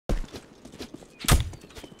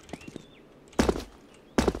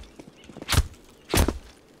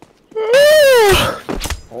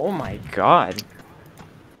my god.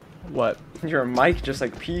 What? Your mic just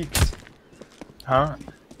like peaked. Huh?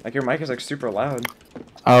 Like your mic is like super loud.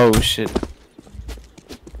 Oh shit.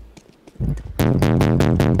 Oh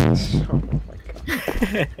my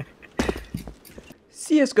god.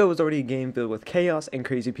 Csgo is already a game filled with chaos and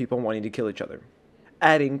crazy people wanting to kill each other.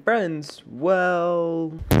 Adding friends,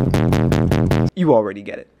 well, you already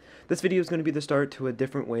get it. This video is going to be the start to a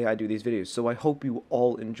different way I do these videos, so I hope you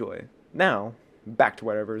all enjoy. Now, back to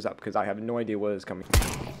whatever is up, because I have no idea what is coming.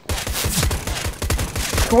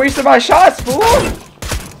 Wasted my shots, fool!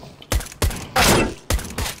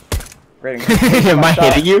 Am I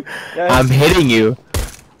hitting you? Yes. I'm hitting you.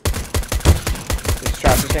 This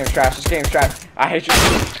trash, this game's trash, this game's trash. I hate you.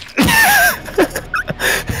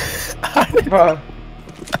 Bro.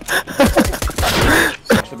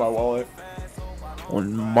 Touched my wallet.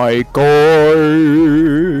 On my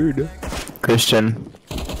god. Christian.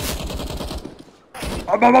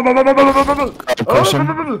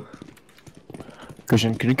 Christian.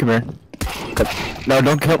 Christian, can you come here? No,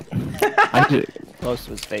 don't kill. I need to close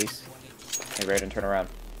to his face. Hey, Raiden, turn around.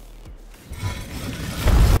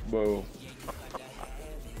 Whoa.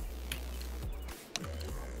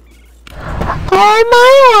 Oh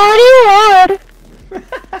my lordy lord!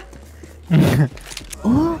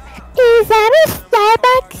 Is that a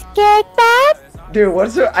Starbucks cake bag? Dude,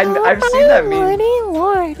 what's it? I've seen that meme. Lordy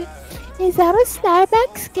lord! Is that a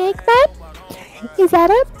Starbucks cake bag? Is that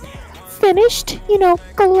a finished, you know,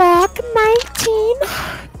 Glock 19?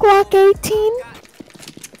 Glock 18?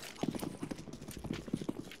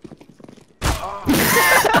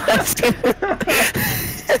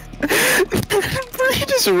 You're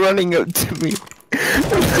just running up to me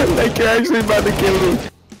like you're actually about to kill me.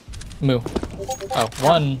 Moo. Oh,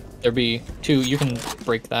 one. There be two. You can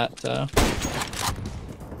break that.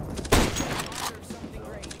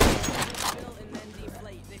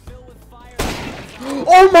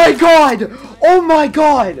 Oh my god! Oh my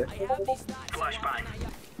god!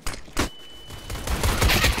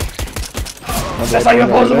 That's like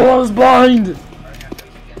impossible. I was blind.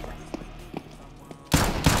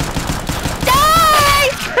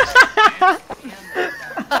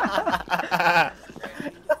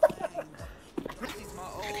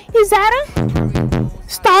 Is that a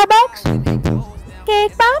Starbucks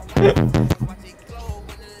cake bomb?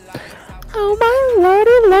 Oh my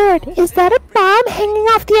lordy lord, is that a bomb hanging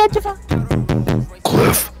off the edge of a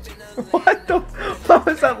cliff? What the? What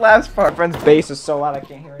was that last part? My friend's bass is so loud I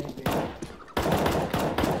can't hear anything.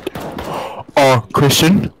 Oh,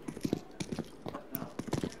 Christian?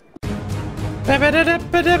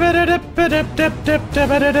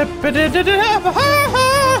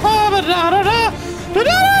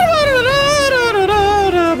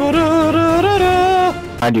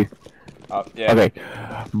 I do. Oh, yeah. Okay,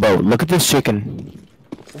 bro, look at this chicken.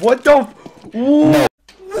 What the? No.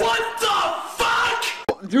 What the fuck?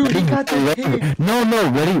 Dude, he got the pig. No,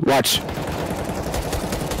 ready? Watch.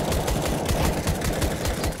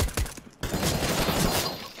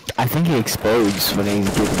 I think he explodes when he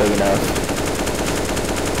gets big enough.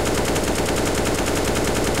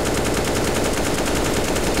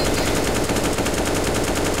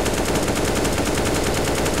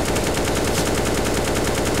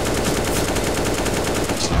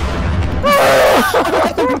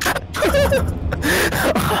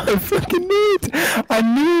 I fucking need! I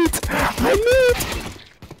need!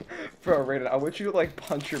 Bro, Raiden, I want you to like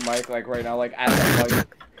punch your mic like right now, like at the mic.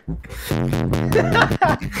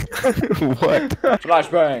 What?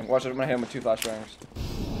 Flashbang! Watch it, I'm gonna hit him with 2 flashbangs.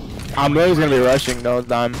 I'm always gonna be rushing the whole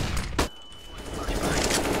time.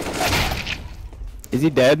 Is he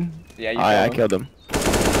dead? Yeah, you I killed him.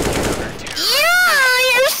 Yeah,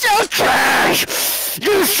 you're so trash!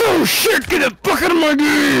 You're so shit! Get the fuck out of my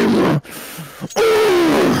game!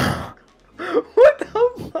 What the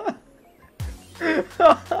fuck?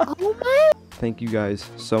 Oh my... Thank you guys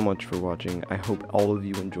so much for watching. I hope all of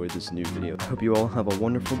you enjoyed this new video. I hope you all have a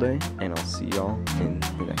wonderful day, and I'll see y'all in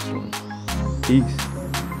the next one. Peace.